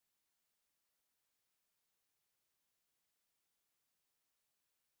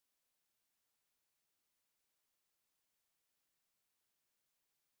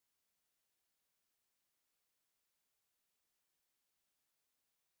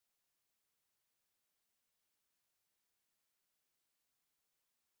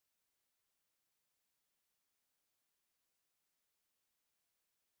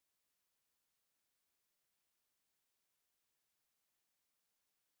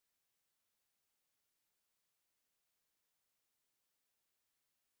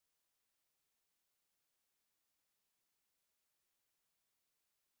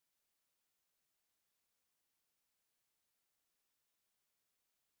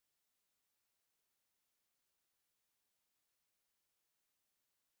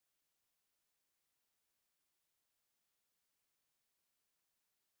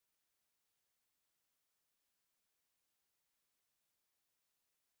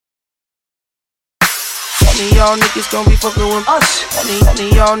None of y'all niggas gon' be fucking with us. None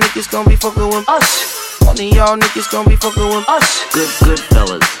of y'all niggas gon' be fucking with us. None of y'all niggas gon' be fucking with us. Good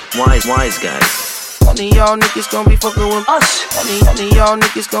fellas, wise guys. None of y'all niggas gon' be fucking with us. None of y'all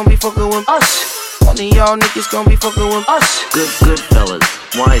niggas gon' be fucking with us. None of y'all niggas gon' be fucking with us. Good fellas,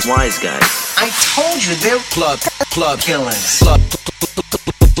 wise guys. I told you they're club killings.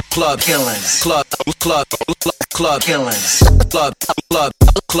 Club killings. Club killings.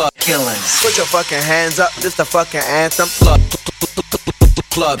 Club killings. Put your fucking hands up, this the fucking anthem.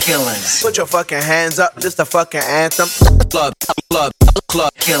 Club killings. Put your fucking hands up, this the fucking anthem. Club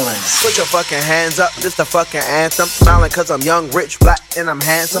killings. Put your fucking hands up, this the fucking anthem. Smiling cause I'm young, rich, black, and I'm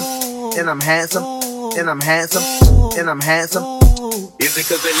handsome. And I'm handsome. And I'm handsome. And I'm handsome. Is it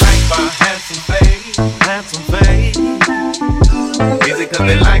cause they like my handsome face? Handsome face. Is it cause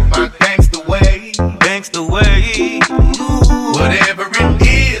they like my gangsta way? Gangsta way. Whatever it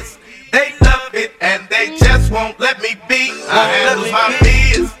is, they love it and they just won't let me be. I handle my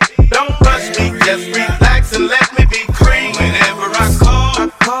biz. Don't rush me, just relax and let me be free. Whenever I call,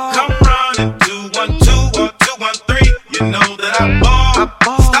 come running 212 or 213. You know that I ball.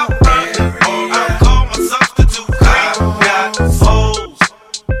 Stop running or I'll call my substitute.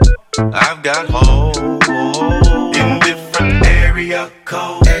 I've got hoes in different area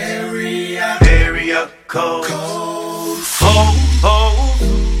codes. Area codes.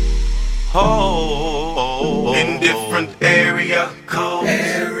 Hoes in different area codes.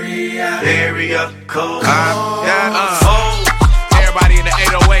 Area codes. I've got hoes. Everybody in the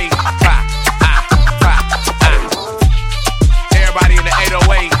 808. Everybody in the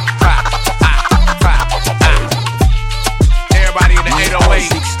 808. Everybody in the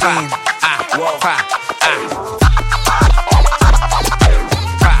 808.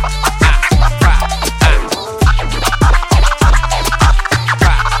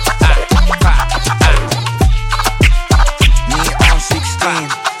 16.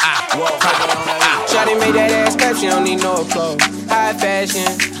 Shawty made that ass clap, she don't need no applause. High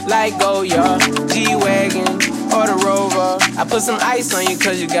fashion, like Goya, G-Wagon, or the Rover. I put some ice on you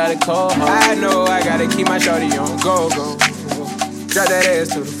cause you got a cold heart. I know I gotta keep my shawty on go. Drop that ass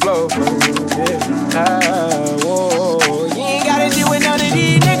to the floor, yeah. Whoa. You ain't gotta deal with none of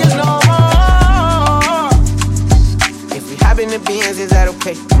these niggas no more. If we hop in the Benz, is that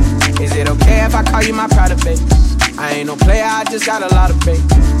okay? Is it okay if I call you my private babe? I ain't no player, I just got a lot of faith.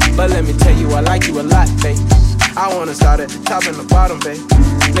 But let me tell you, I like you a lot, babe. I wanna start at the top and the bottom, babe.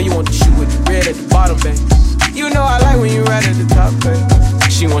 Know you want the shoe with the red at the bottom, babe. You know I like when you right at the top, babe.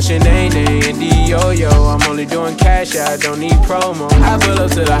 She wants your name and D-Yo-Yo. I'm only doing cash, I don't need promo. I pull up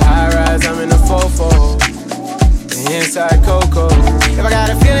to the high rise, I'm in the 4-4. The inside Coco. If I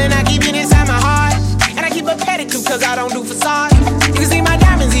got a feeling, I keep it inside my heart. And I keep a pedicure cause I don't do facade. You can see my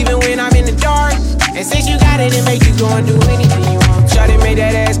diamonds even when I'm in the dark. And since you got it, it make you go and do anything you want. Shawty made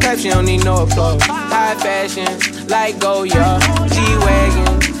that ass clap, she don't need no applause. High fashion, like Goya,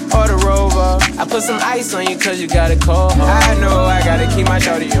 G-Wagon, or the Rover. I put some ice on you cause you got a cold heart. I know I gotta keep my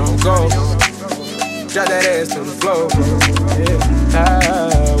shawty on go. Drop that ass to the floor, yeah.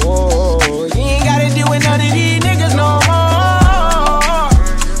 Whoa. You ain't gotta deal with none of these niggas no more.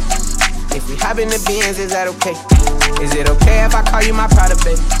 If we hop in the Benz, is that okay? Is it okay if I call you my private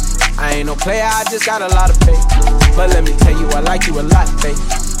babe? I ain't no player, I just got a lot of faith. But let me tell you, I like you a lot, babe.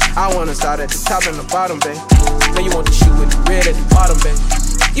 I wanna start at the top and the bottom, babe. Now you want the shoe with the red at the bottom, babe.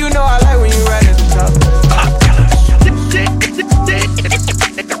 You know I like when you right at the top, babe.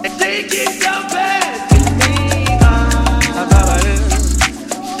 Take it so bad.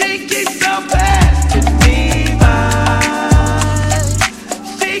 Take it so bad.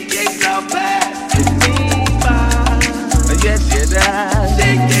 Take it so bad. Yes, you die.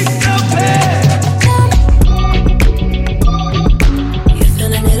 Take it so bad. You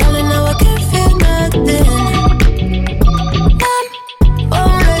feeling it all and now I can't feel nothing.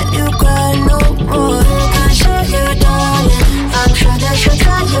 Won't let you cry no more. Can't show you, darling. I'm sure that you'll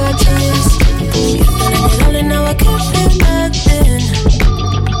try your tears. You feeling it all and now I can't feel nothing.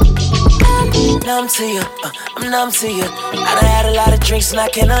 Numb to you, I'm numb to you. I done had a lot of drinks and I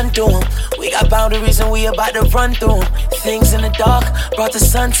can't undo them. We got boundaries and we about to run through them. Things in the dark brought the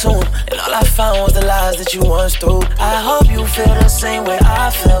sun to them. And all I found was the lies that you once threw. I hope you feel the same way I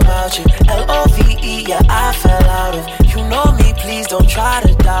feel about you. L-O-V-E, yeah, I fell out of. You know me, please don't try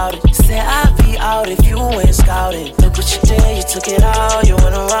to doubt it. Say I'd be out if you went scouting. Look what you did, you took it all. You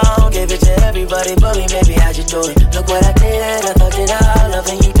went around, gave it to everybody but me. Maybe I just do it. Look what I did, I thought that I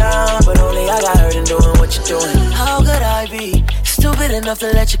loving you down. But only I got hurt in doing what you're doing. How could I be stupid enough to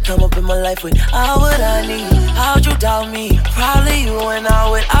let you come up in my life with all what I need? How'd you doubt me? Probably you went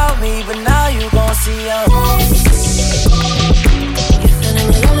out without me, but now you gon' see I'm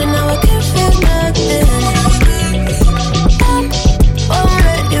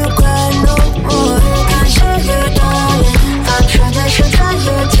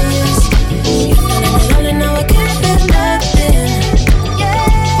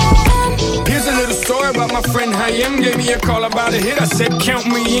call about a hit, I said count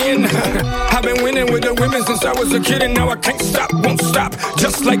me in. I've been winning with the women since I was a kid, and now I can't stop, won't stop.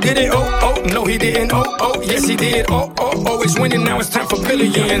 Just like did it, oh, no he didn't, oh, yes he did, oh, always winning, now it's time for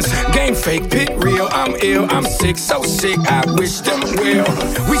billions. Game fake, pit real, I'm ill, I'm sick, so sick, I wish them well.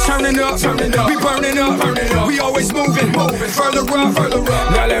 We turning up, we burning up, we always moving, further up.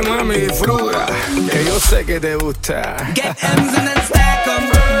 Dale mami, disfruta, que yo sé que te gusta. Get M's and then stack 'em.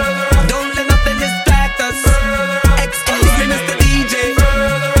 Don't let nothing distract us. Excuse me, Mr. DJ.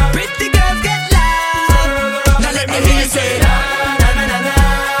 Pretty girls get loud. Now let me hear you say na na na na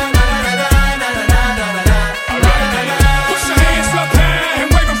na na na na na na. Put your hands up high and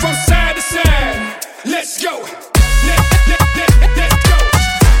wave 'em from side to side. Let's go. Let's go.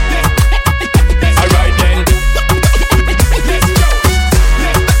 All right then. Let's go.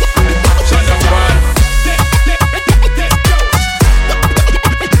 Shut up, one. Let's go.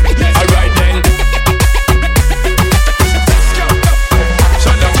 All right then. Let's go.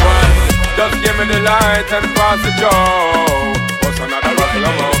 Shut up, one. Just give me the light and pass the joe. What's another rock?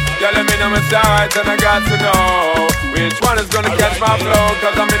 Yeah, let me know my sides and I got to know which one is gonna catch my flow.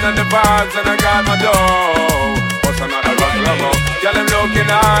 Cause I'm in the vibes and I got my dough. What's another rock? Yeah, I'm looking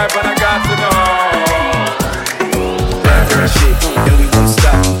high but I got to know. Bad shit, and we won't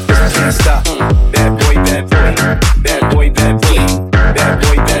stop, cause we can't stop. Bad boy, bad boy, bad boy, bad boy, bad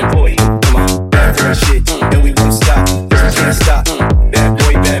boy, bad boy. Come on, bad shit, and we won't stop, cause we can't stop. Bad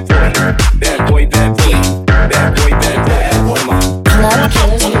boy, bad boy, bad boy, bad boy, bad boy, bad boy. Come on.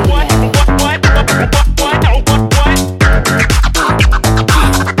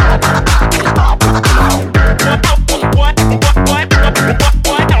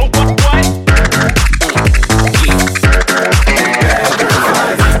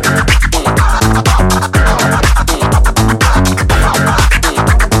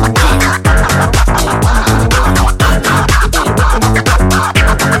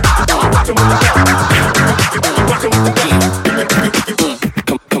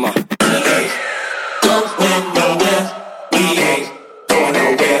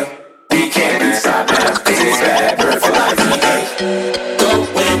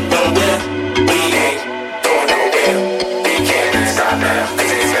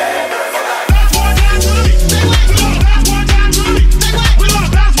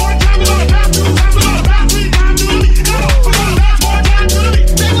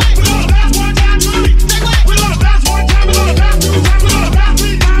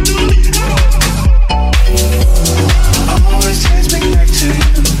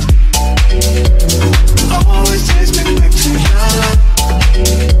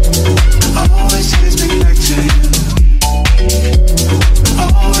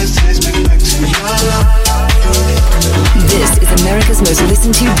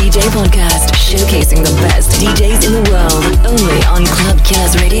 Club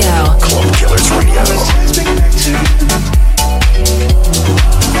Killers Radio.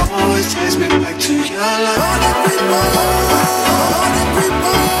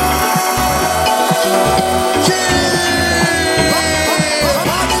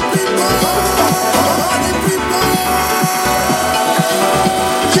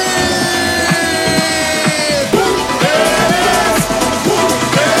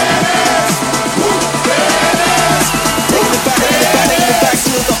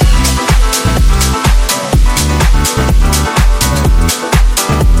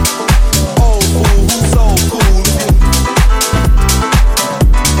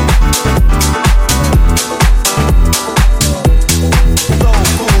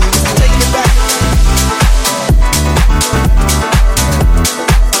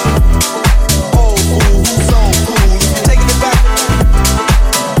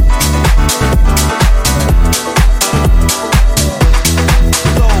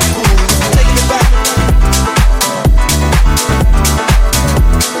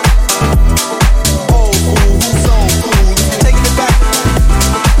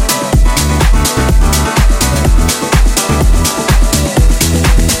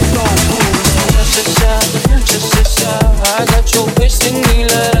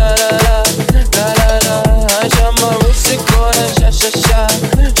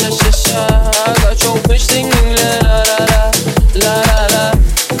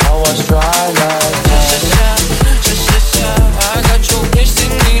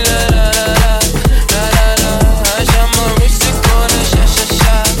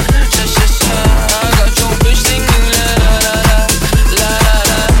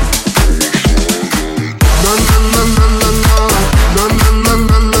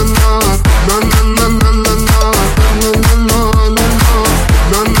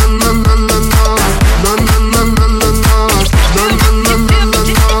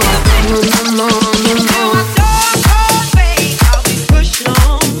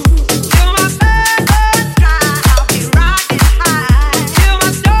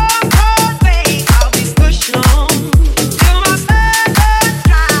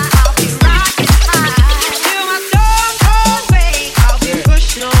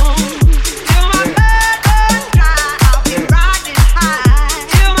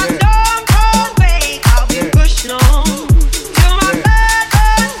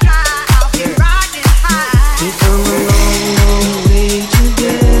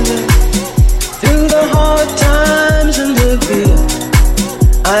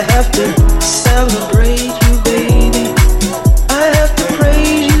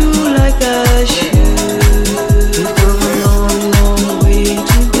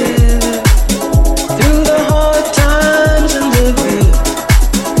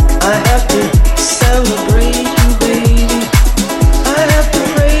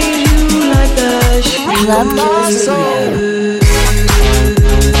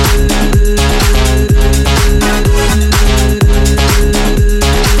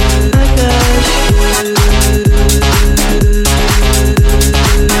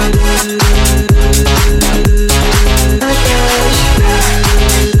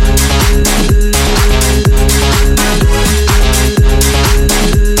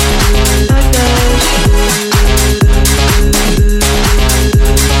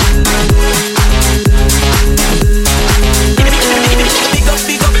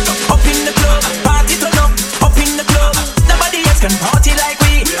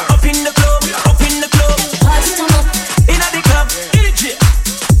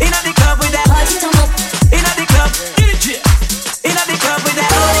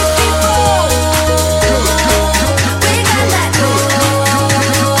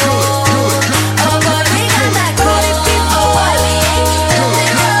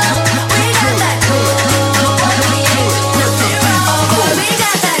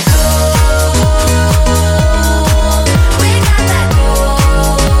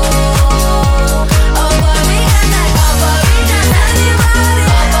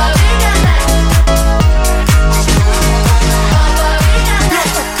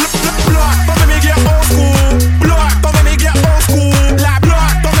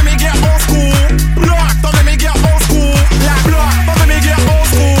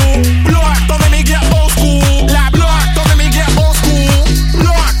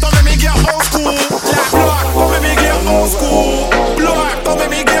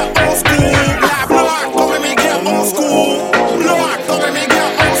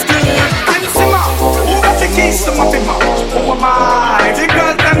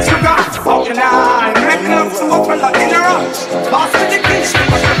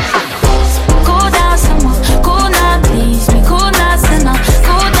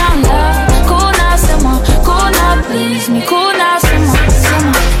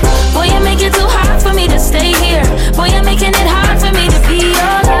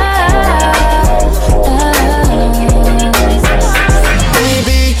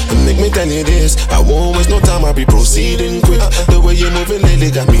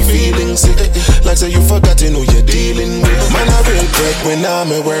 got me feeling sick. Like say you forgotten who you're dealing with. Man, I real break when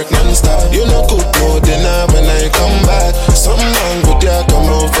I'm at work non-stop. You know cook more than I when I come back. Something wrong with ya, come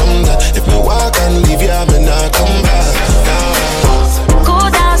out from that. If me walk and leave ya, me not come back. Cool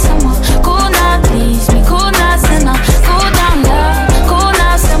down some more, cool now please me, cool now some more, cool down love, cool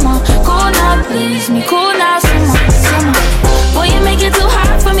now some more, cool now please me, cool now some more, some more. Boy, you make it too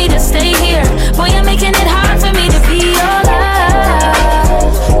hard for me to stay here. Boy, you're making it hard for me to be your love.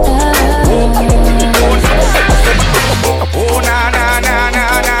 Oh na na na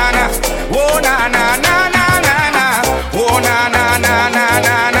na na na. Oh na na na na na na. Oh na na na na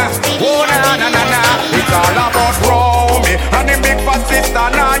na na. Oh na na na na. It's all about Romy and the big fat sister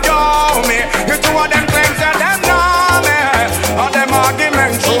Naomi. You two of them claims that them know me. And them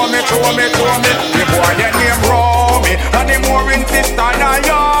arguments show me. The boy they name Romy and the mooring sister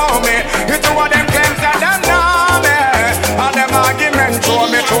Naomi. You two of them claims that them know me. And them arguments show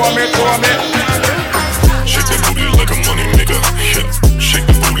me. Shake that booty like a money maker. Yeah. Shake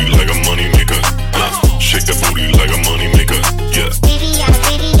the booty like a money maker. Shake that booty like a money maker. Yeah.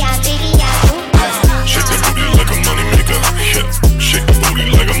 Shake that booty like a money maker. Yeah. Shake the booty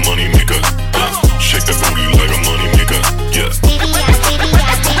like a money maker. Shake that booty like a money maker. Yeah.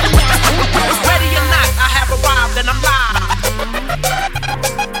 Ready or not, I have arrived and I'm live.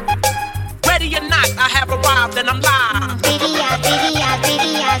 Ready or not, I have arrived and I'm live.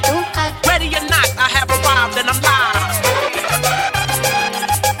 Ready or not, I have arrived and I'm live.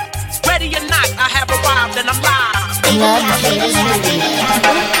 Ready or not, I have arrived and I'm live.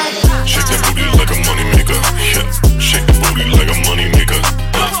 Shake that booty like a money maker. Yeah. Shake the booty like a money maker.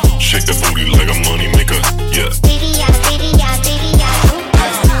 Shake that booty like a money maker. Yeah.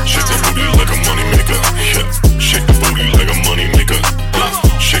 Shake that booty like a money maker. Yeah. Shake the booty like a money maker.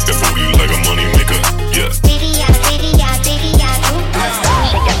 Shake that booty like a money maker. Yeah.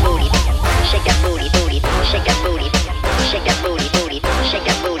 Shake that booty, shake that booty, shake that booty, shake that booty, shake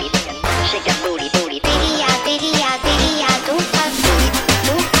that booty, shake that booty,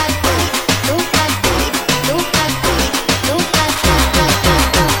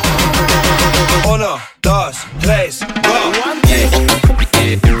 Uno, dos, tres, go.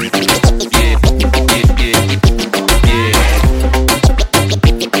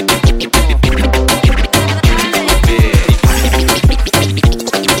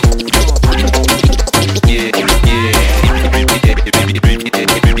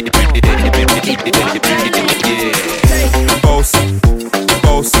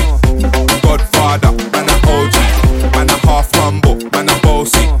 Bossy, Godfather, man a OG, man a half humble, man a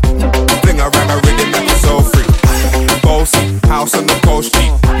bossy. Fling a rag a rhythm like it's so free. Bossy, house on the coast G.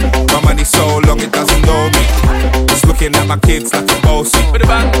 My money so long it doesn't know me. It's looking at my kids like a bossy.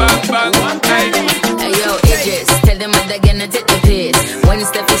 Bang, hey yo, Idris, tell them I'm gonna take the piss. When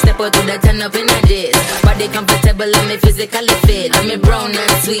step out to the turn up in a diss. Body comfortable and me physically fit. I'm a brown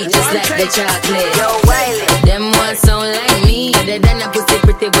and sweet just like the chocolate. Yo, Wiley, them ones sound like me. Other than a pussy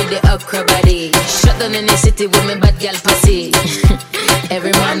pretty with the okra body. Shut down in the city with me bad girl pussy.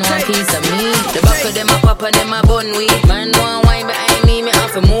 Every man want piece of me. The back of them a pop and them a bun weed. Man want wine behind me, me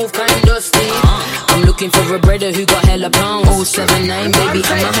have to move kind dusty. I'm looking for a brother who got hella pound. 079 baby,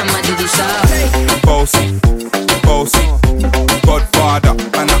 I'm a hammer to the shop. Bossy, Godfather,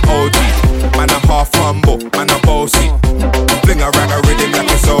 man a OG, man a half humble, man a bossy. Fling a rag a rhythm like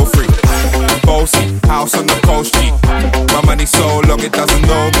it's so free. Bossy, house on the coast G. My money so long it doesn't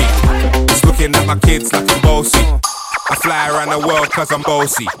know me. It's looking at my kids like I'm bossy. I fly around the world cause I'm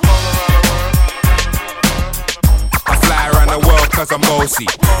bossy. I fly around the world cause I'm bossy.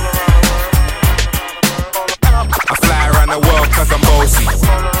 I fly around the world cause I'm bossy.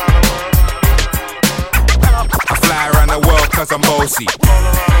 I fly around the world cause I'm bossy.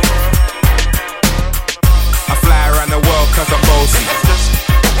 I fly around the world cause I'm bossy.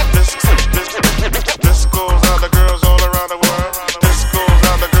 This goes out the girls all around the world. This goes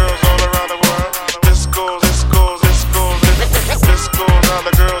out the girls all around the world. This goes out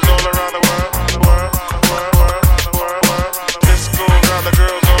the girls all around the world. This goes out the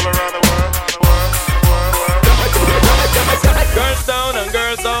girls all around the world. Girls down and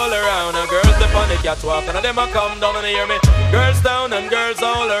girls all around, and girls step on the catwalk and them a come down and hear me. Girls down and girls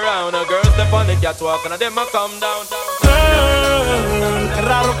all around, and girls step on the catwalk and them a come down. Qué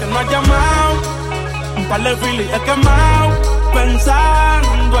raro que no has llamado, un par de filis he quemado,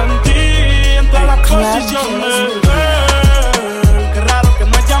 pensando en ti, en todas las posiciones. Qué raro que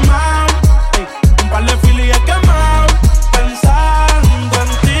no has llamado, un par de filis he quemado, pensando en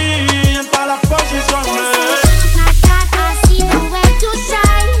ti, en todas las posiciones.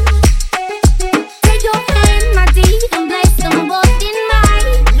 Take your hand, my dear, and place them both in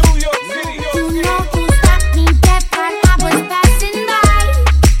mine.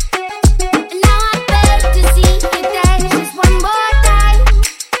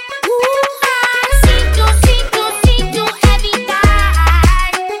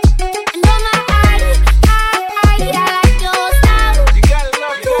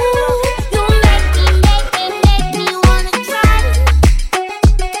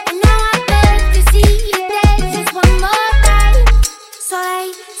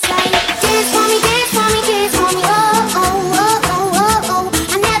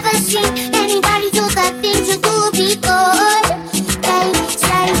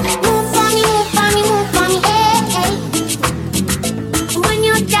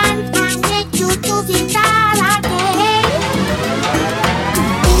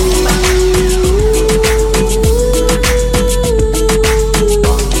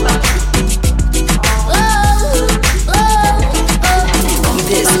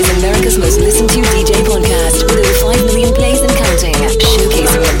 This is America's most listened to DJ podcast with over 5 million plays and counting,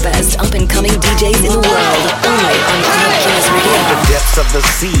 showcasing the best up-and-coming DJs in the world, only on Club Killers Radio. The depths of the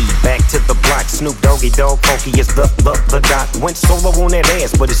sea, back to the block. Snoop Doggy Dogg, Funky is the dot. Went solo on that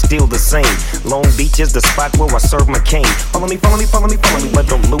ass, but it's still the same. Long Beach is the spot where I serve my cane. Follow me, but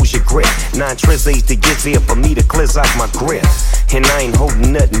don't lose your grip. 9 trizzies to get there for me to cleanse out my grip. And I ain't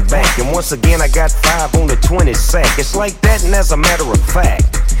holding nothing back. And once again, I got 5 on the 20 sack. It's like that, and as a matter of fact,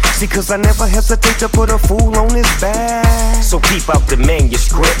 see, cause I never hesitate to put a fool on his back. So keep out the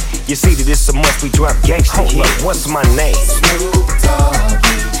manuscript. You see that it's a must we drop gangsta hit. What's my name? Snoop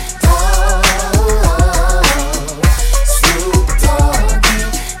Doggy Dogg. Snoop Doggy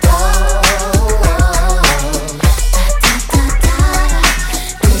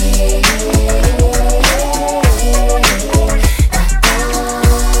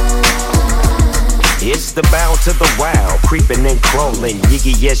It's the bound to the wild, creeping and crawling,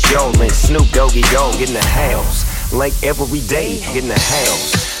 Yiggy yes y'allin', Snoop Doggy Dogg in the house, like every day in the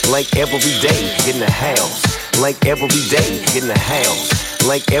house, like every day in the house, like every day in the house,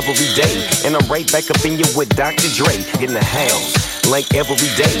 like every day, and I'm right back up in you with Dr. Dre in the house, like every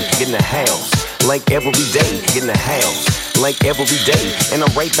day in the house, like every day in the house, like every day, and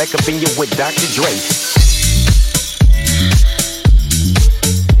I'm right back up in you with Dr. Dre.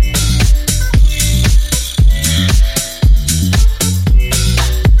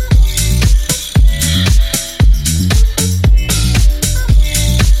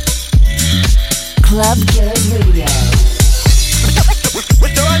 Club Killers Radio.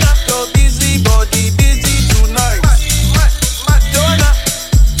 Joanna, your busy body, busy tonight. Joanna,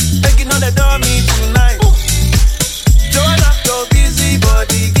 making on the dummy tonight. Joanna, your busy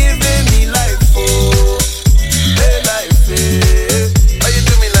body, giving me life, oh, hey life, hey. Why you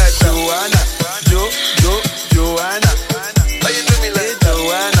do me like Joanna, Joanna? Why you do me like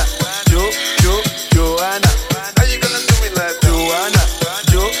Joanna, Joanna? How you gonna do me like Joanna,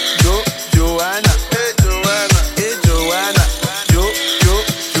 Joanna?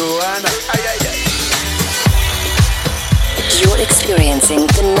 You're experiencing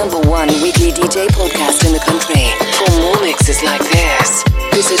the #1 weekly DJ podcast in the country. For more mixes like this,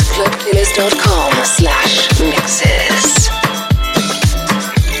 visit clubkillers.com/mixes.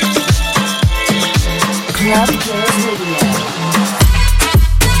 Club Killers Radio.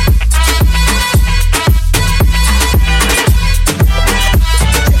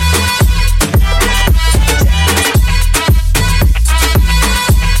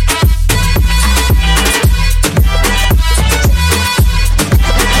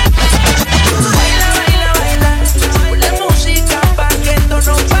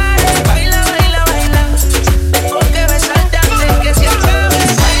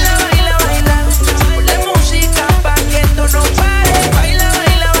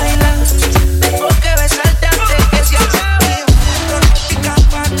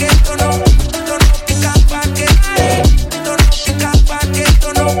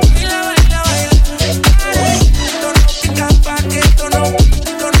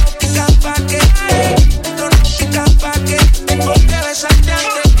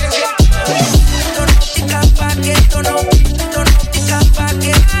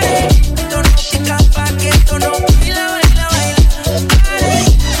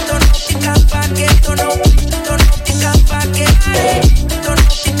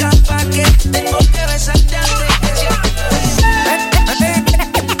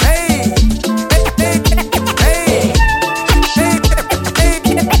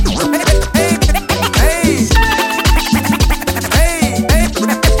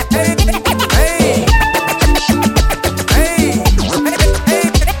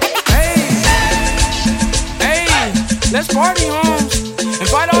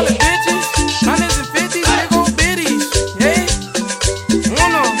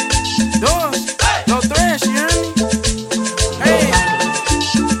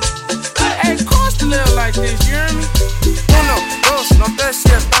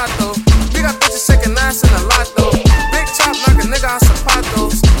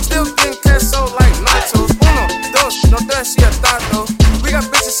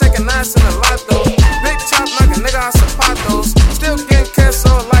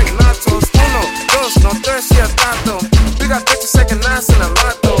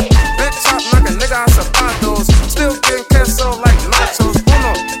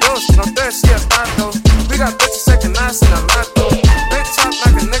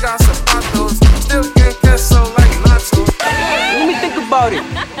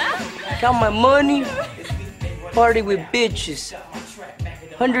 Count my money, party with bitches,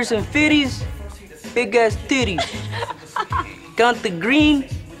 hundreds and fifties, big ass titties. count the green,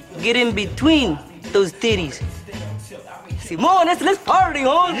 get in between those titties. Simone, let's party,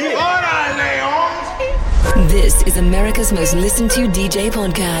 home. This is America's most listened to DJ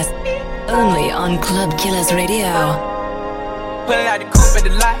podcast. Only on Club Killers Radio. Pulling out the coupe at the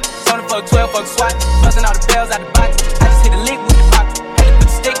lot. Tony fuck 12, fuck SWAT. Busting all the bells out the box. I just hit a lick with the box. Had to put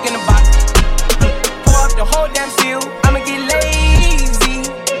the stick in the box. Pour up the whole damn seal. I'ma get lazy.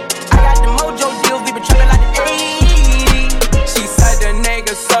 I got the mojo deals. We been trapping like the 80s. She said the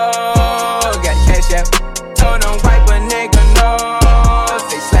nigga so. Got the cash out. Told him wipe a nigga no.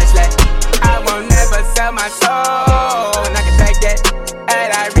 Say slash slash. I won't never sell my soul. And I can take that.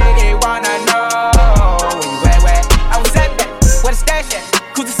 And I really wanna know. Where I was at that. Where the stash at?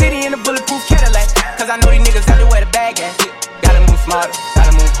 Cruise the city in a bulletproof Cadillac. Cause I know these niggas out there where the bag at. Gotta move smarter,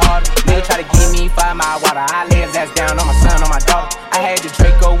 gotta move harder. Nigga try to give me 5 mile water. I lay his ass down on my son, on my daughter. I had the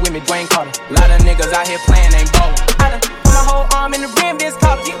Draco with me, Dwayne Carter. A lot of niggas out here playing, ain't ballin'. I done put my whole arm in the rim, this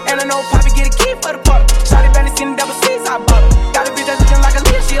cocky. And I know Poppy get a key for the party. Shawty Bandit seen the double C's, I bought her. Got a bitch that's looking like a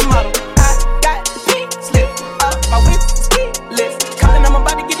leader, she a model. I got the pink slip up, my whip ski lift. Callin', I'm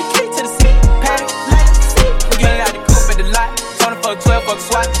about to get the key to the city. Patty, let it see. Getting out the coupe at the lot. Tony fuck 12, fuck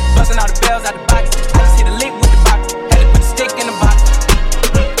SWAT. Bustin' all the bells out the box. I just hit a lick with the box. Had to put the stick in the box.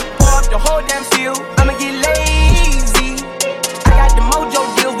 Pour up the whole damn field. I'ma get lazy. I got the mojo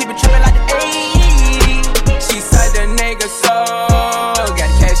deals. We been trippin' like the 80s. She said the nigga so. Got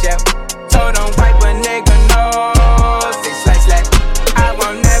the cash out. Told him wipe a nigga no. Say slash slash. I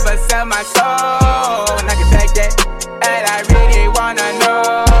won't never sell my soul. And I can back that. And I really wanna know.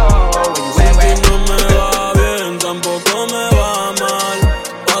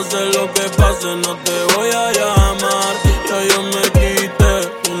 Lo que pase no te voy a llamar. Ya yo me quité,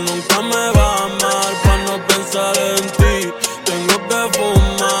 tú nunca me vas a amar. Pa' no pensar en ti, tengo que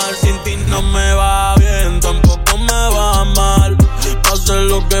fumar. Sin ti no me va bien, tampoco me va mal. Pase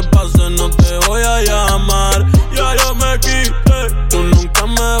lo que pase no te voy a llamar. Ya yo me quité, tú nunca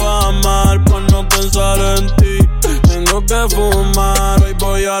me vas a amar. Pa' no pensar en ti, tengo que fumar. Hoy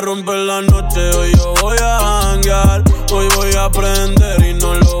voy a romper la noche, hoy yo voy a janguear. Hoy voy a aprender y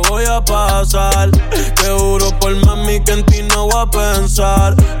no lo voy a pasar. Te juro por mami que en ti no voy a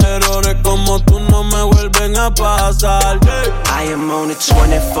pensar. Errores como tú no me vuelven a pasar. I am on a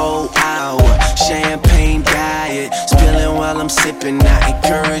 24-hour champagne diet. Spilling while I'm sipping, I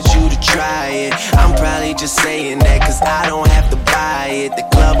encourage you to try it. I'm probably just saying that cause I don't have to buy it. The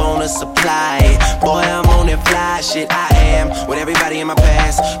club owner supply it. Boy, I'm on that fly shit. I am with everybody in my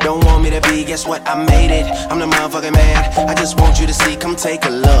past. Don't want me to be, guess what? I made it. I'm the motherfucking man. I just want you to see, come take a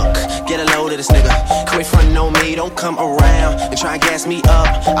look. Get a load of this nigga. Quit frontin' on me, don't come around and try and gas me up.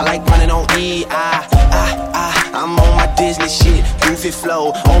 I like running on E. I'm on my Disney shit, goofy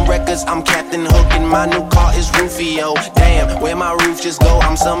flow. On records, I'm Captain Hook and my new car is Rufio. Damn, where my roof just go?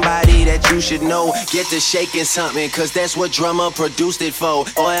 I'm somebody that you should know. Get to shaking something, cause that's what drummer produced it for.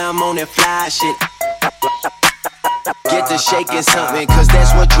 Boy, I'm on that fly shit. Get to shaking something, cause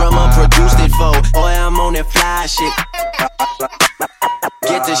that's what drummer produced it for. Boy, I'm on that fly shit.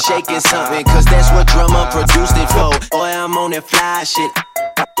 Get to shaking something, cause that's what drummer produced it for. Boy, I'm on that fly shit.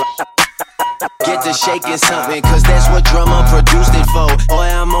 Get to shaking something, cause that's what drummer produced it for. Boy,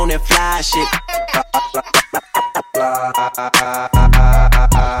 I'm on that fly shit.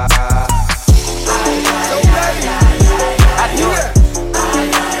 I do it.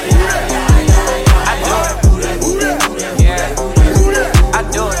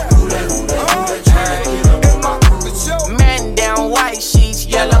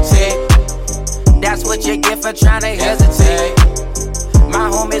 That's what you get for trying to hesitate. My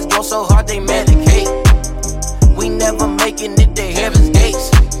homies go so hard they medicate. We never making it to heaven's gates.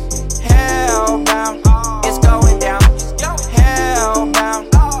 Hellbound, it's going down. Hellbound,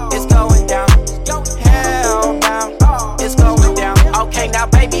 it's going down. Hellbound, it's going down. Okay, now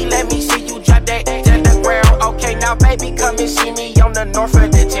baby, let me see you drop that to the ground. Okay, now baby, come and see me on the north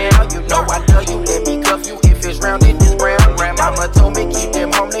of the town. You know I love you, let me cuff you if it's round, it is brown. Grandmama told me keep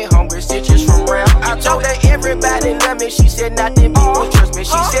them homely hungry stitches from round. I told her everybody love me, she said not them people trust me.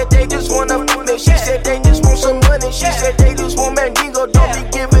 She said they just wanna put me, she said they just want some money. She said they just want Mandingo, don't be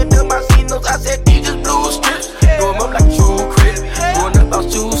giving them my signals. I said these just blue strips, throw them up like true crit. Going up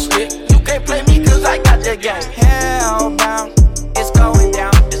about two split, you can't play me cause I got the game. Hellbound, it's going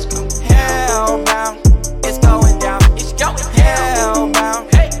down. Hellbound, it's going down. It's going hellbound,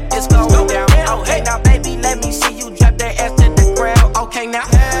 it's going down. Oh hey now baby, let me see you drop that ass to the ground. Okay now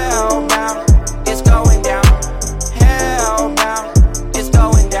hellbound, it's going down. Hellbound, it's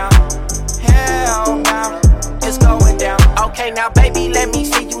going down. Hellbound, it's going down. Okay now baby, let me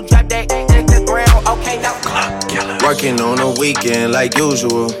see you drop that to the ground. Okay now Working on the weekend like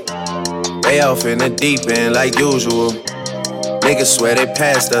usual. Way off in the deep end like usual. Niggas swear they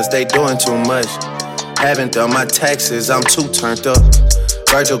passed us, they doing too much. Haven't done my taxes, I'm too turned up.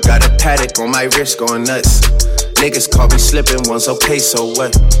 Virgil got a paddock on my wrist going nuts. Niggas caught me slipping once, okay, so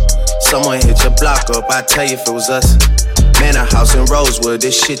what? Someone hit your block up, I tell you if it was us. Man, a house in Rosewood,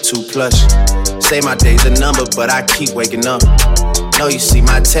 this shit too plush. Say my day's a number, but I keep waking up. Know you see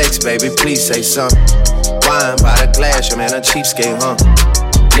my text, baby, please say something. Wine by the glass, your man a cheapskate, huh?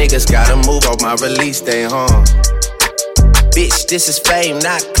 Niggas gotta move off my release day, huh? Bitch, this is fame,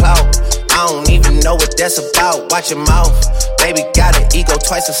 not clout. I don't even know what that's about, watch your mouth. Baby got an ego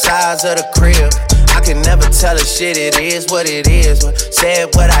twice the size of the crib. I can never tell a shit, it is what it is. Said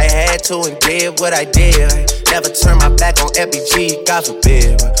what I had to and did what I did. Never turn my back on FBG, God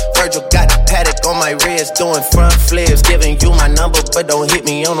forbid. Virgil got the paddock on my wrist, doing front flips. Giving you my number, but don't hit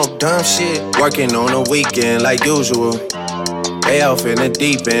me on no dumb shit. Working on the weekend like usual. Way off in the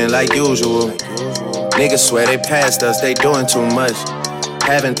deep end like usual. Niggas swear they passed us, they doing too much.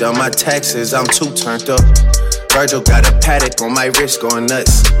 Haven't done my taxes, I'm too turned up. Virgil got a paddock on my wrist going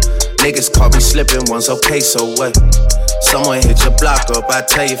nuts. Niggas caught me slipping once, okay, so what? Someone hit your block up, I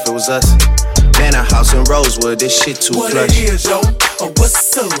tell you if it was us. Man, a house in Rosewood, this shit too what plush. What it is, yo?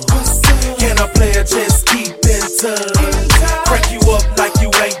 What's up? Can I play or just keep in touch? Crank you up like you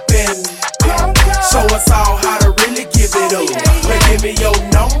ain't been. Show us all how to really give it up. But give me your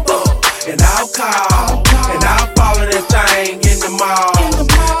number, and I'll call. And I'll follow that thing in the mall.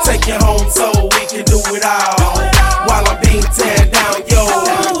 Take you home so we can do it all. While I'm being teared down, yo.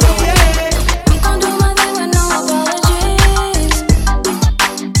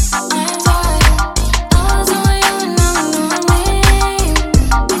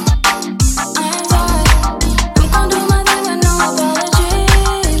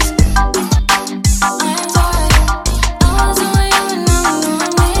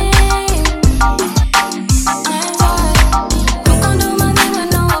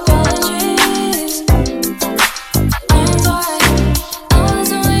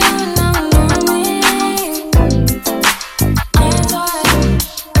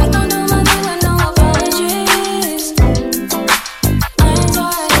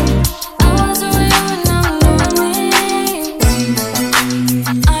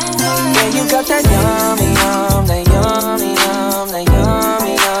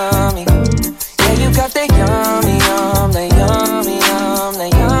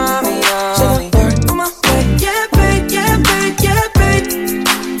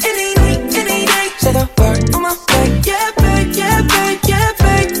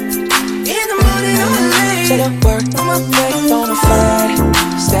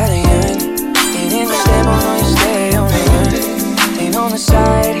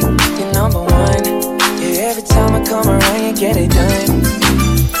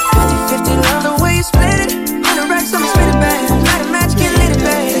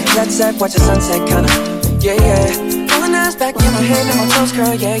 Watch the sunset, kinda, yeah, yeah. Rolling eyes back in my head, and my toes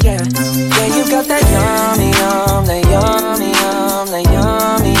curl, yeah, yeah. Yeah, you got that yummy, yum, that yummy, yum, that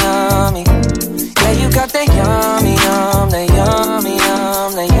yummy, yummy. Yeah, you got that yummy, yum, that yummy,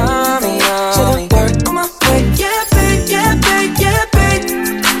 yum, that yummy, yummy. Say the word on my way, yeah, babe, yeah, babe, yeah, babe.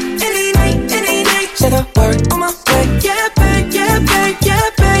 Any night. Say the word on my way, yeah, babe, yeah, babe, yeah,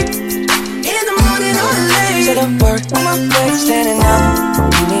 babe. In the morning or late. Say the word on my way, standing up.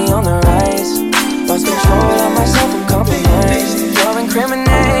 On the rise, lost control of myself and compromise. You're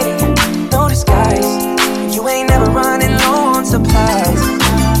incriminating, no disguise. You ain't never running low on supplies.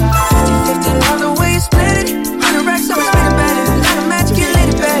 50-50, love the way you split it. 100 racks, so we spin it back. Let a match get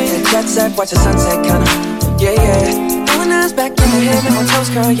lit, babe. Jet set, watch the sunset, kinda, yeah, yeah. Rolling eyes back in the head, make my toes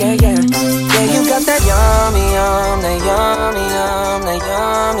curl, yeah, yeah. Yeah, you got that yummy, yum, that yummy, yum, that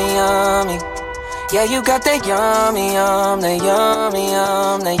yummy, yummy. Yeah, you got that yummy, yum, that yummy,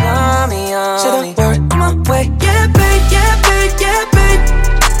 yum, that yummy, yum. Say the word on my way, yeah, babe, yeah, babe, yeah, babe.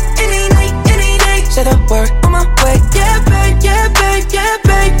 Any night. Say the word on my way, yeah, babe, yeah, babe, yeah,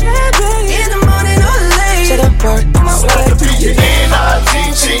 babe, yeah, babe. In the morning or late. Say the word on my way. So be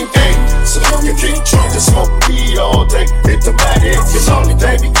N-I-T-G-A. So long you keep drunk and smoke weed all day. Hit the bad if you're lonely,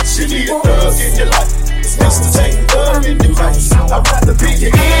 baby. She need a thug in your life. It's to take love in your life. I'd rather be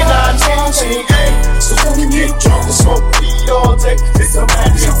your N-I-T-G-A. So when you get drunk and smoke weed all day, it's a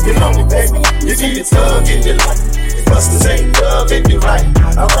man if you're lonely, baby. You need a thug in your life. Must take love in your life.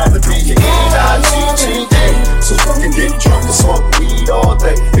 I'd rather be your N-I-T-G-A. So when you get drunk and smoke weed all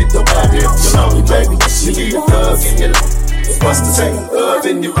day, it's a man if you're lonely, baby. You need a thug in your life. Must take love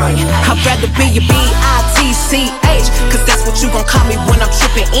in your life. I'd rather be your B-I-T-C-H, cause that's what you gon' gon' call me when I'm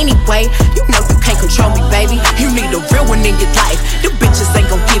trippin' anyway. You know you can't control me, baby. You need a real one in your life. The bitches ain't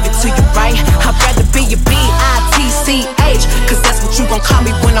gon' give it to you, right? I'd rather be your B-I-T-C-H, cause that's what you gon' call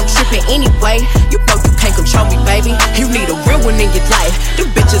me when I'm trippin' anyway. You know you can't control me, baby. You need a real one in your life. The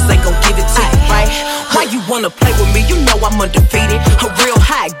bitches ain't gon' give it to you, right? Why you wanna play with me? You know I'm undefeated. A real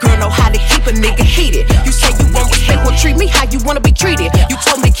hot girl know how to keep a nigga heated. You say you won't respect, well treat me how you wanna be treated. You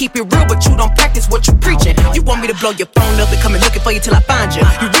told me to keep it real, but you don't practice what you preaching. You want me to blow your phone up and come and looking for you till I find you.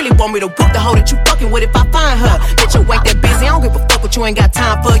 You really want me to whoop the hoe that you fucking with if I find her. Bitch, you ain't that busy, I don't give a fuck what you ain't got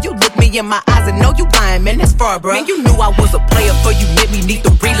time for. You look me in my eyes and know you lying, man, that's far, bro. Man, you knew I was a player, but you let me need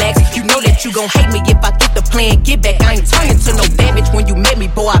to relax. You know that you gon' hate me if I get the plan, get back. I ain't turning to no damage when you met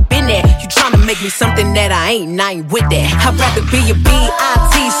me, boy, I been there. You tryna make me something that I ain't, and I ain't with that. I'd rather be a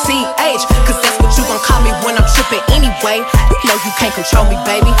B-I-T-C-H, cause that's what you gon' call me when I'm trippin' anyway. You know you can't control me,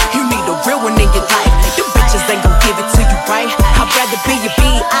 baby. You need a real one in your life. The bitches ain't gon' give it to you, right? I'd rather be a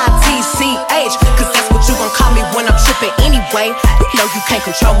B-I-T-C-H, cause that's what you gon' call me when I'm trippin' anyway. You know you can't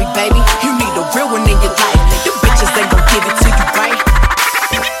control me, baby. You need a real one in your life. The bitches ain't gon' give it to you, right?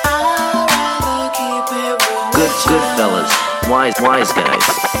 Good fellas, wise guys.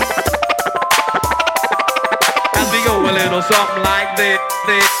 As we go a little something like this.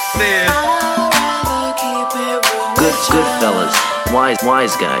 Good fellas,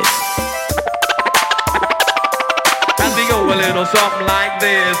 wise guys. As we go a little something like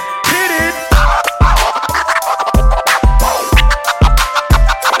this. Hit it.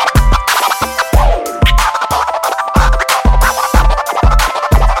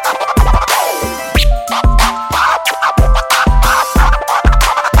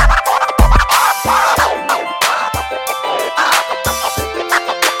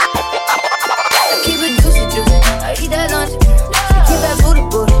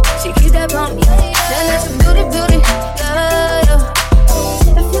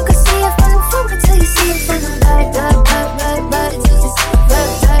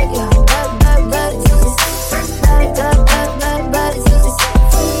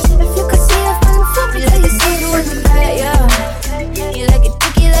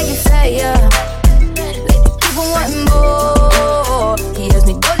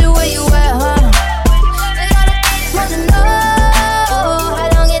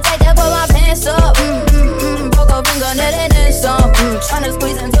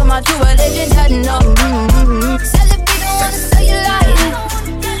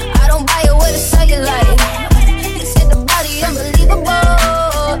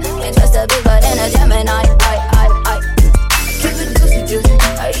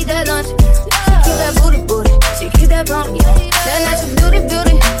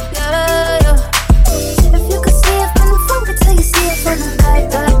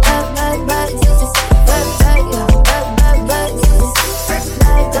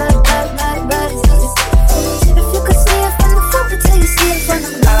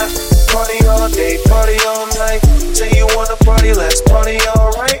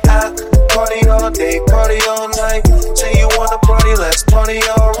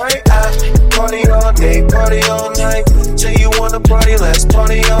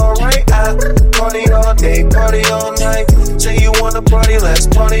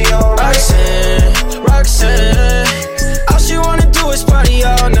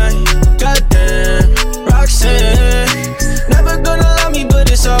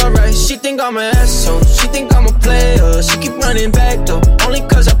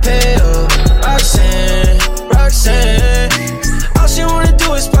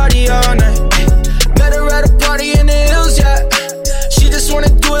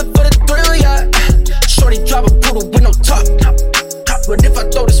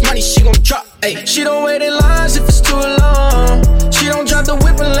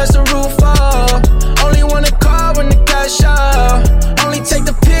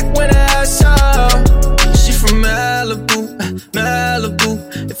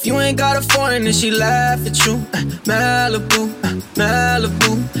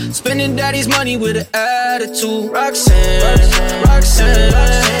 Spending daddy's money with an attitude. Roxanne,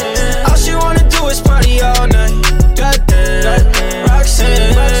 all she wanna do is party all night. Goddamn,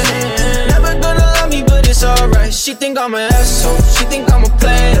 Roxanne, never gonna love me, but it's alright. She think I'm an asshole, she think I'm a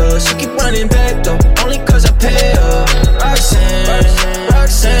player. She keep running back though, only cause I pay her.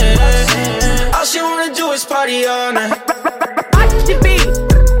 Roxanne, all she wanna do is party all night.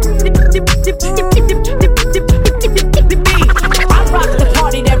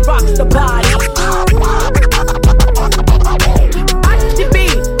 Rocks the body.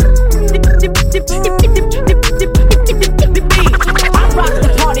 I rock the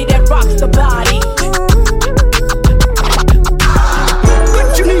party that rocks the body.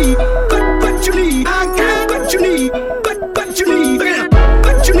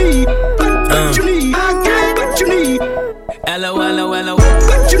 Hello, hello, hello.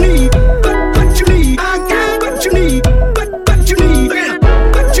 What you need? What you need? I got what you need. What you need?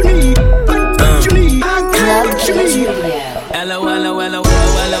 What you need? What you need? I got what you need. Hello, hello, hello, hello,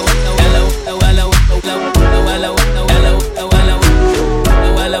 hello, hello, hello, hello, hello, hello, hello, hello,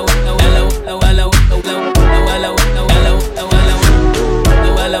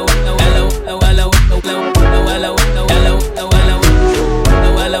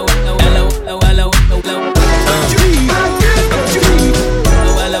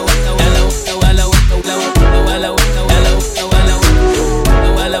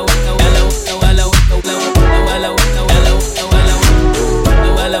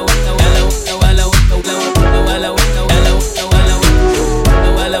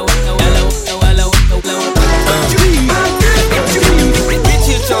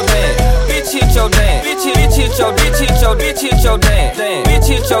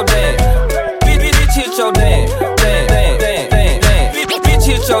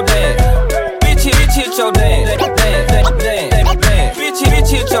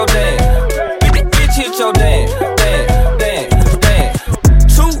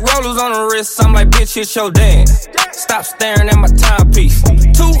 Hit your dance. Stop staring at my timepiece. 2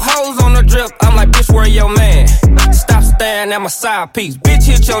 hoes on the drip. I'm like, bitch, where your man? Stop staring at my side piece. Bitch,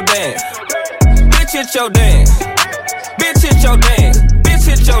 hit your dance. Bitch, hit your dance. Bitch, hit your dance. Bitch,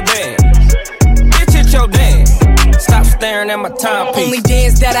 hit your dance. Bitch, hit your dance. Stop staring at my timepiece. Only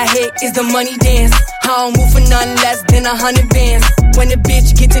dance that I hit is the money dance. I don't move for nothing less than 100 bands. When the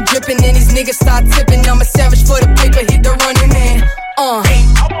bitch get to dripping and these niggas start tipping, I'm a savage for the paper, hit the running man.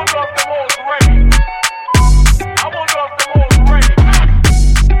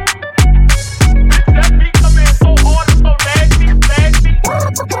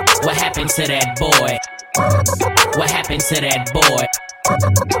 What happened to that boy? What happened to that boy?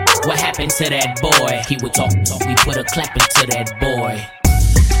 What happened to that boy? He would talk, we put a clap into that boy.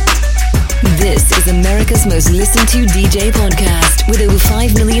 This is America's most listened to DJ podcast with over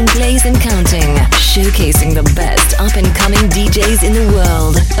 5 million plays and counting, showcasing the best up-and-coming DJs in the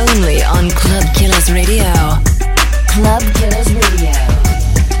world, only on Club Killers Radio. Club Killers Radio.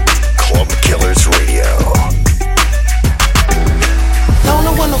 Club Killers Radio. No,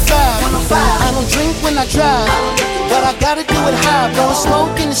 105. I don't drink when I drive, but I gotta do it high. Blowing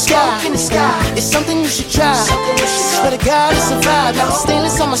smoke in the sky. It's something you should try. Swear to God, it's a vibe. Got the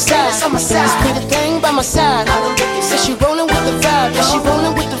stainless on my side. This pretty thing by my side. Says she rolling with the vibe. Yeah, she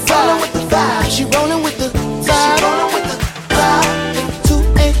rolling with the vibe. She rolling with the vibe. 2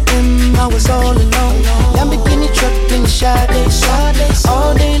 a.m. I was all alone. Lamborghini truck in the Sade.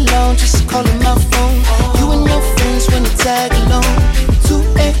 All day long, just calling my phone. You and your friends when you tag along. 2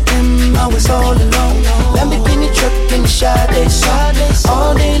 a.m. I was all alone. Lamborghini truck in the Sade.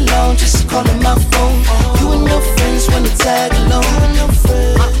 All day long, just calling my phone. You and your friends when you tag along. You and your friends.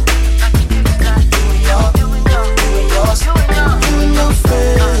 You and your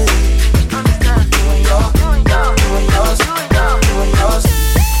friends.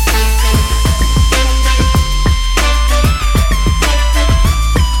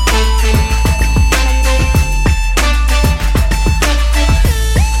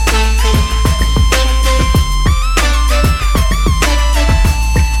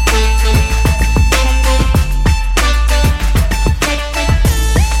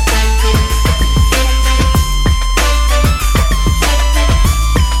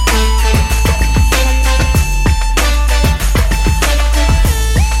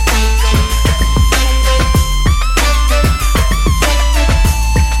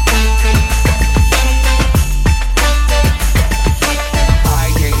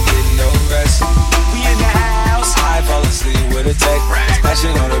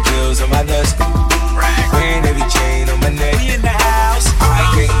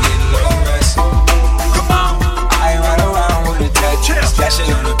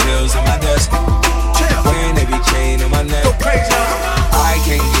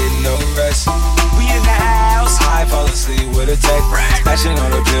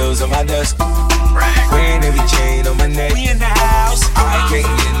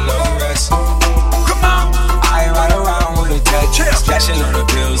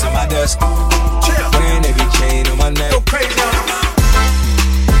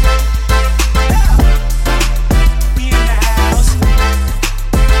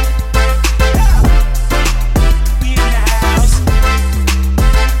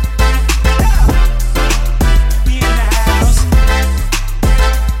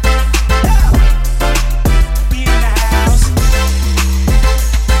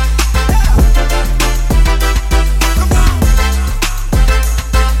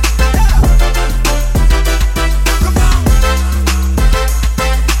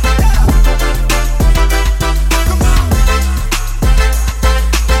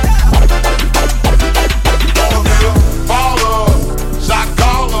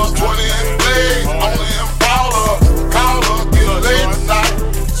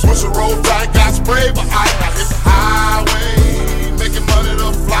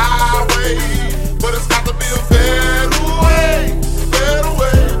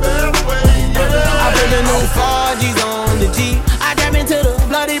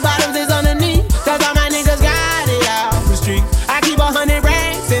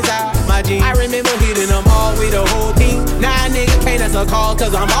 a call,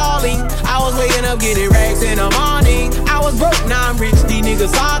 cause I'm all in. I was waking up getting racks in the morning. I was broke, now I'm rich, these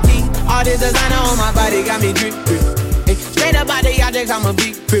niggas salty. All this designer on my body got me drip, drip. Hey, straight up out the objects, I'm a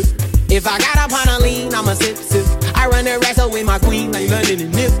big crip. If I got up on a lean, I'm a sip, sip. I run the racks up with my queen, like London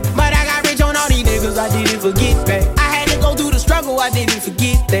and Nip. But I got rich on all these niggas, I didn't forget that. I had to go through the struggle, I didn't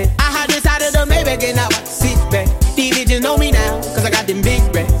forget that. I hopped inside of the Maybach and now I sit back. These bitches know me now, cause I got them big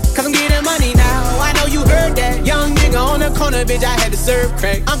racks. Cause I'm getting money now, I know you heard that. Young nigga on the corner, bitch, I had to serve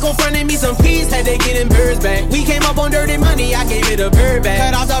crack. Uncle fronted me some peas, had to get them birds back. We came up on dirty money, I gave it a bird back.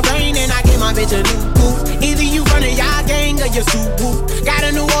 Cut off the rain and I gave my bitch a new coupe. Either you running y'all gang or you soup whoop. Got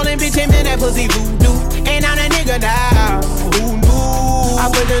a New Orleans bitch and man, that pussy voodoo. And I'm that nigga now, who knew? I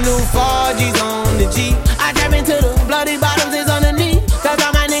put the new 4Gs on the G. I trap into the bloody bottoms, it's underneath. Cause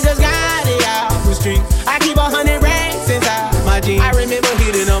all my niggas got it out the street. I keep 100 racks inside my jeans. I remember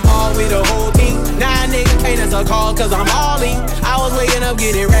hitting them all with the whole thing. Now nigga can't answer a call cause I'm all in. I was waking up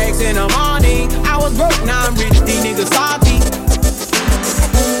getting racks in the morning. I was broke, now I'm rich, these niggas salty.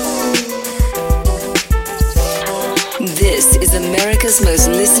 This is America's most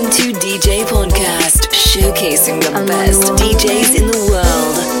listened to DJ podcast, showcasing the best DJs in the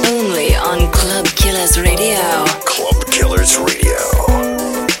world, only on Club Killers Radio. Club Killers Radio.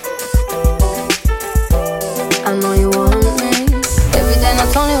 I know you want me. Every day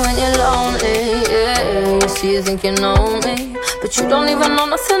not only when you're lonely, yeah. You see you think you know me, but you don't even know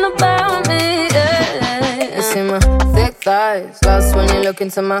nothing about me, yeah. You see my thick thighs, lost when you look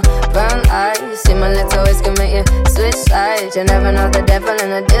into my brown eyes. See my lips always can make you switch sides. You never know the devil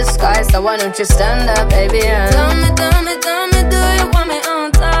in a disguise, so why don't you stand up, baby, and tell me, do you want me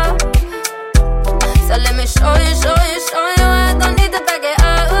on top? So let me show you, I don't need to back it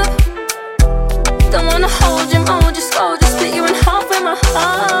up. Don't wanna hold you, mold you, slow, just split you in half with my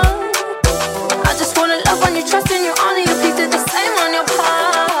heart. I just wanna love when you trust and you honor your piece of the same on your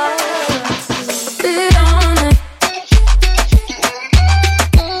part. Be on it.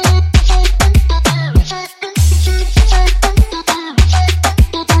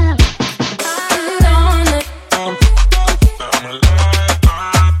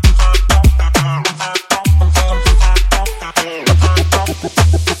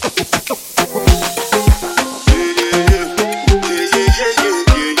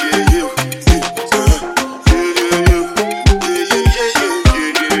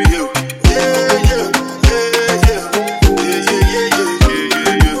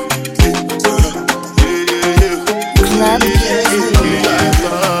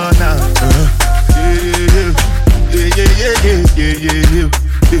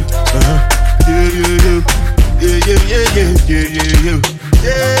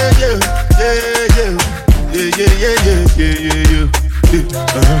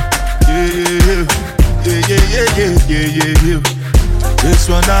 This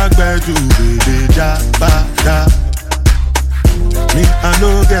one I beg you, baby, jabba. Me, I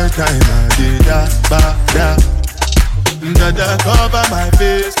no get time, I did jabba. Dada cover my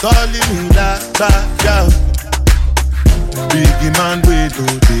face, calling me la. Biggie man, we do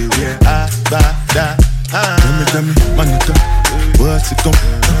the way bada. Tell me, my nigga, what's it come?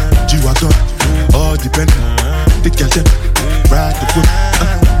 G-Wagon, all depend. The kitchen, ride the foot.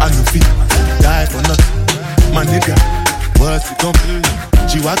 I no fit, die for nothing. My nigga, what's it come?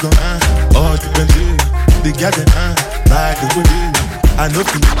 G-Wagon, all depend. The kitchen, ride the foot. I no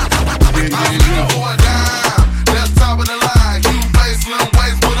fit. That's top of the line. You play slim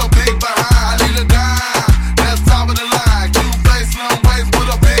waist with a big behind. I need a dime. That's top of the line. You play slim waist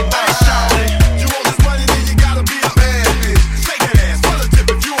with a big behind. You want this money, then you gotta be a bad bitch. Shake that ass, full of tip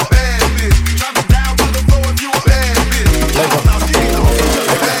if you a bad bitch. Drop it down to the floor if you a bad bitch. Now she ain't no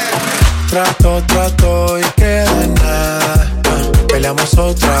bad bitch. Trato y queda en nada. Peleamos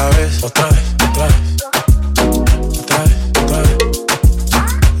otra vez.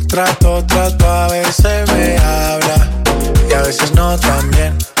 Trato, a veces me habla y a veces no tan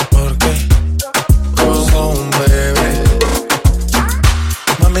bien, porque como un bebé.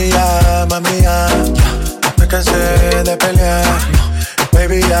 Mami ya, me cansé de pelear.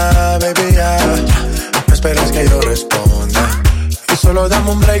 Baby ya, no esperes que yo responda. Y solo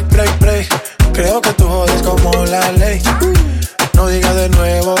dame un break. Creo que tú jodes como la ley. No digas de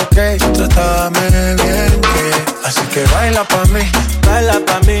nuevo que trátame bien, que así que baila pa' mí.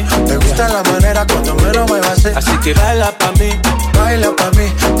 Me gusta la manera cuando me lo muevas así. Así que baila pa' mí.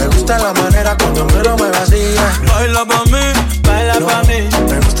 Me gusta la manera cuando me lo muevas así. Baila pa' mí.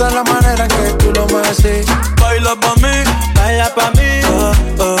 Me gusta la manera que tú lo mueves así. Baila pa' mí.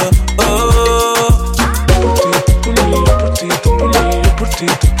 Por ti,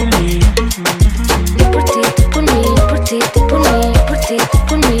 por mí.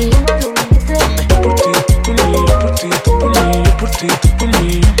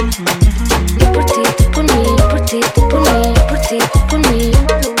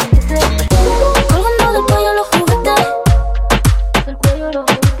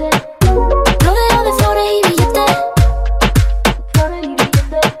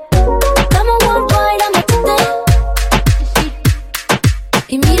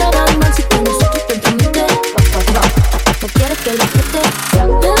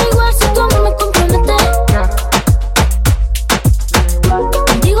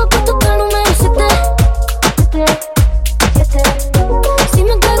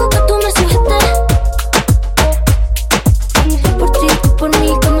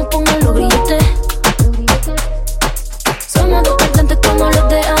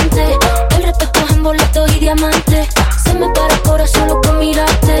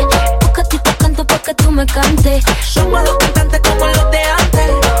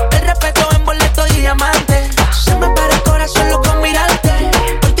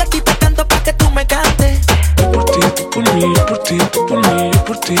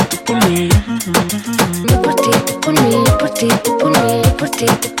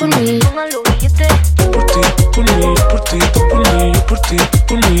 tú por mí. Póngalo billete. Por ti, por mí, por ti, por mí, por ti,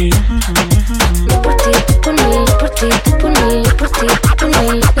 por mí. Yo por ti, por mí, por ti, por mí, por ti, por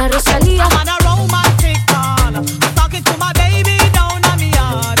mí. La Rosalía. I'm on a romantic call. I'm talking to my baby down on me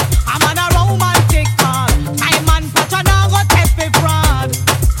yard. I'm on a romantic call. My man put on a go test me fraud.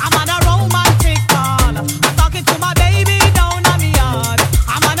 I'm on a romantic call. I'm talking to my baby down on me yard.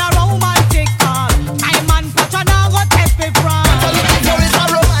 I'm on a romantic call. My man put on a go test me fraud. What I'm looking for is a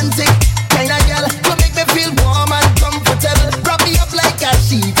romantic kind of girl who make me feel warm and comfortable. Wrap me up like a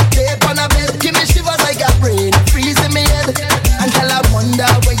sheet, lay on a bed, give me shivers like a brain freeze in me head. And tell I wonder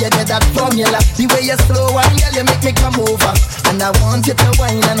where you get that formula. The way you slow and girl, you make me come over. And I want you to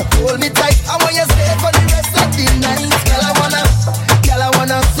whine and hold me tight. I want you stay for the rest of the night. Girl, I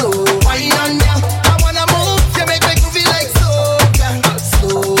wanna slow whine on ya. I wanna move, you make me groovy like soca.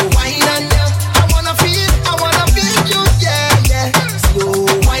 Slow whine on ya. I wanna feel you, yeah. Slow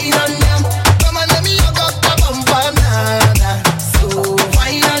whine on ya. Come on, let me hug up the bumper, nah. Slow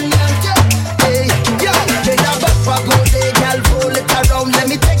whine on ya. Hey, yeah, take that bumper, go there, girl, roll it around. Let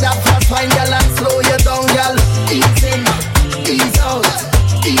me take that fast wine, girl, and slow you down, girl. Ease in, ease out,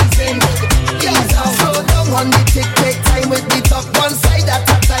 ease in, ease out. Slow down on the tick, take time with the top. One side at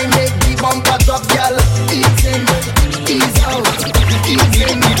a time, make the bumper drop, girl. Ease in, ease out, ease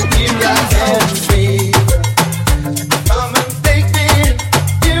in, ease out. Come and take me,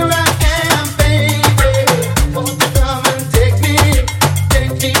 here I am, baby. Won't you come and take me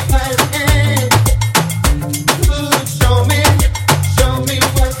by the hand. Ooh, show me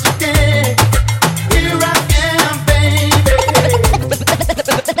what you can. Here I am, baby.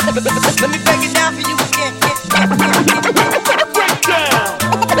 Let me break it down for you again. Let me break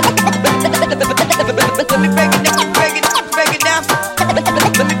it down,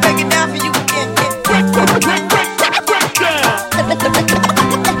 Let me break it down for you again. Let me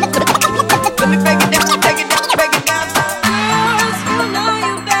break it down, break it down. Girls, you know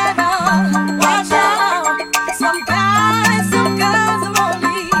you better watch out. Some guys, some girls are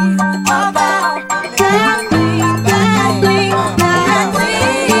only about bad me.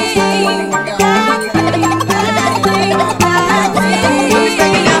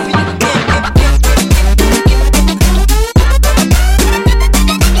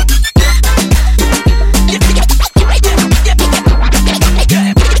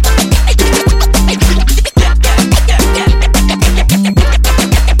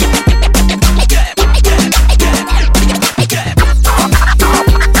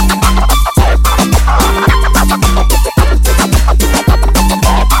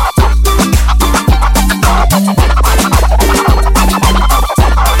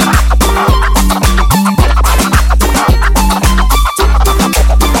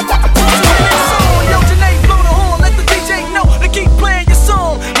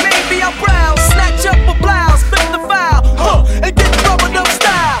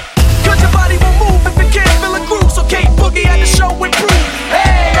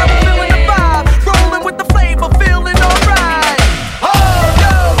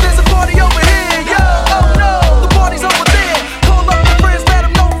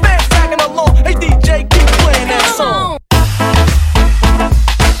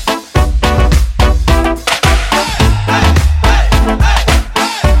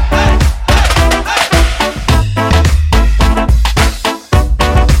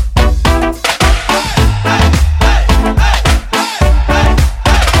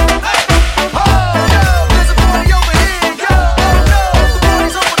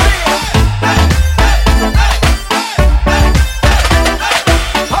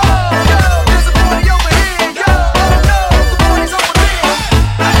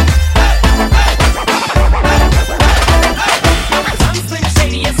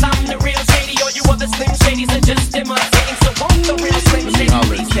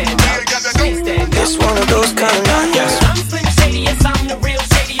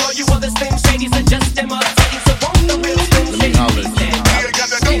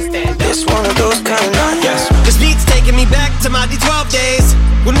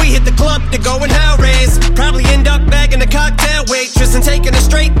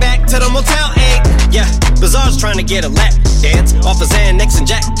 trying to get a lap dance off of Xanax and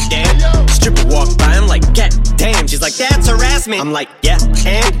Jack. Damn, stripper walk by, I'm like, cat damn. She's like, that's harassment. I'm like, yeah,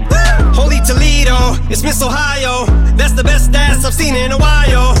 and Holy Toledo, it's Miss Ohio. That's the best ass I've seen in a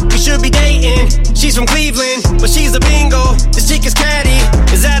while. We should be dating. She's from Cleveland, but she's a bingo. This chick is catty.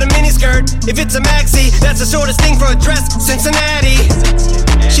 Is that a miniskirt? If it's a maxi, that's the shortest thing for a dress. Cincinnati.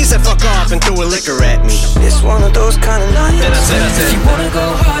 She said fuck off and threw a liquor at me. It's one of those kind of nights. Then I said, if you wanna go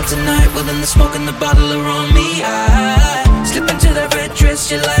hard tonight, well then the smoke and the bottle are on me. I Slip into that red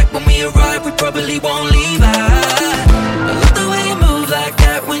dress you like. When we arrive, we probably won't leave. I love the way you move like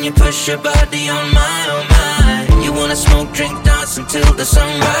that when you push your body on mine. You wanna smoke, drink, dance until the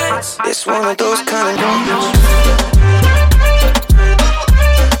sunrise. It's one of those kind of moments.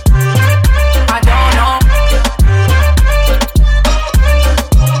 I don't know.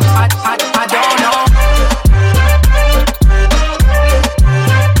 I don't know.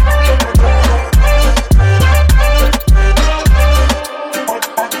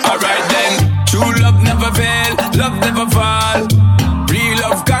 Alright then, true love never fail, love never fall. Real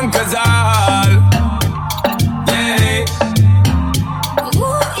love conquers all. Yeah.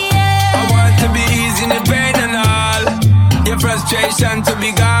 I want to be easy in the pain and all. Your frustration to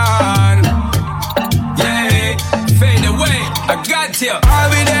be gone. Yeah, fade away. I got you. I'll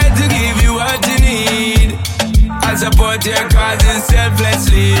be there to give you what you need. I support your causes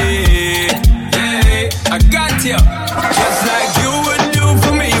selflessly. Yeah, I got you. Just like you would do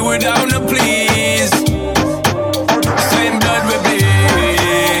for me without a please. Same blood we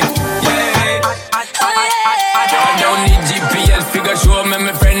bleed. Yeah. I don't need GPS figure show me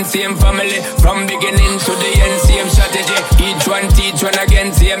my friends, same family. From beginning to the end, same strategy. Each one teach one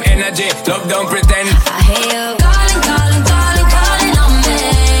again, same energy. Love don't pretend. I hear you calling, calling, calling, calling on me.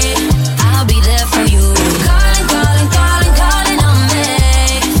 I'll be there for you. Calling, calling, calling, calling on me.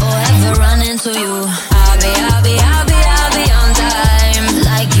 Forever running to you. I'll be on time,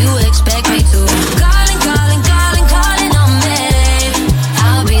 like you expect me to. Calling, calling, calling, calling on me.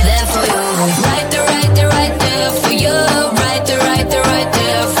 I'll be there for you. Right there, right there, right there for you. Right there, right there, right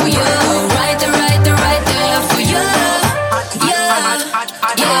there for you. Right there, right there, right there for you. Yeah,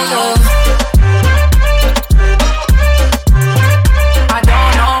 yeah.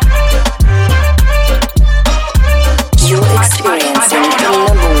 You're experiencing the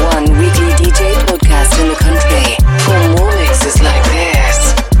 #1 weekly DJ podcast in the country. For more mixes like this,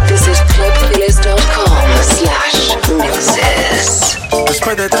 visit clubkillers.com/mixes.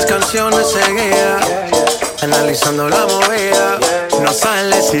 Después de 3 canciones seguía, analizando la movida. No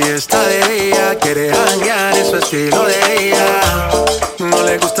sale si está de día, quiere janguear en su estilo de vida. No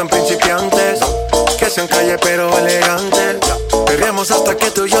le gustan principiantes, que sean calle pero elegantes. Perreamos hasta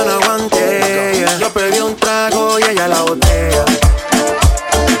que tú y yo no aguante. Yo pedí un trago y ella la botella.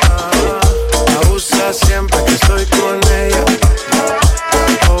 Abusa siempre que estoy con ella.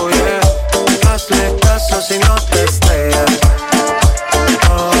 Oh yeah, hazle caso si no te estrellas.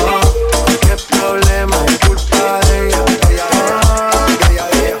 Qué problema, es culpa de ella.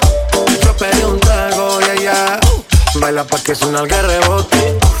 Yo pedí un trago y ella baila pa' que suena el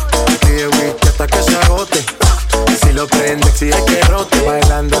rebote. Pide whisky hasta que se agote. Si lo prende exige que rote.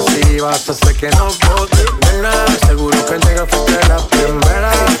 Bailando así vas a hacer que no bote. Nena, seguro que llega fuiste la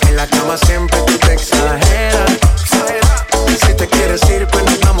primera. En la cama siempre tú te exageras. Si te quieres ir, pues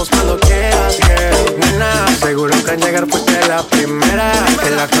nos vamos cuando quieras, girl. Nena, seguro que al llegar fuiste la primera.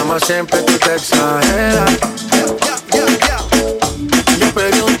 En la cama siempre tú te exageras.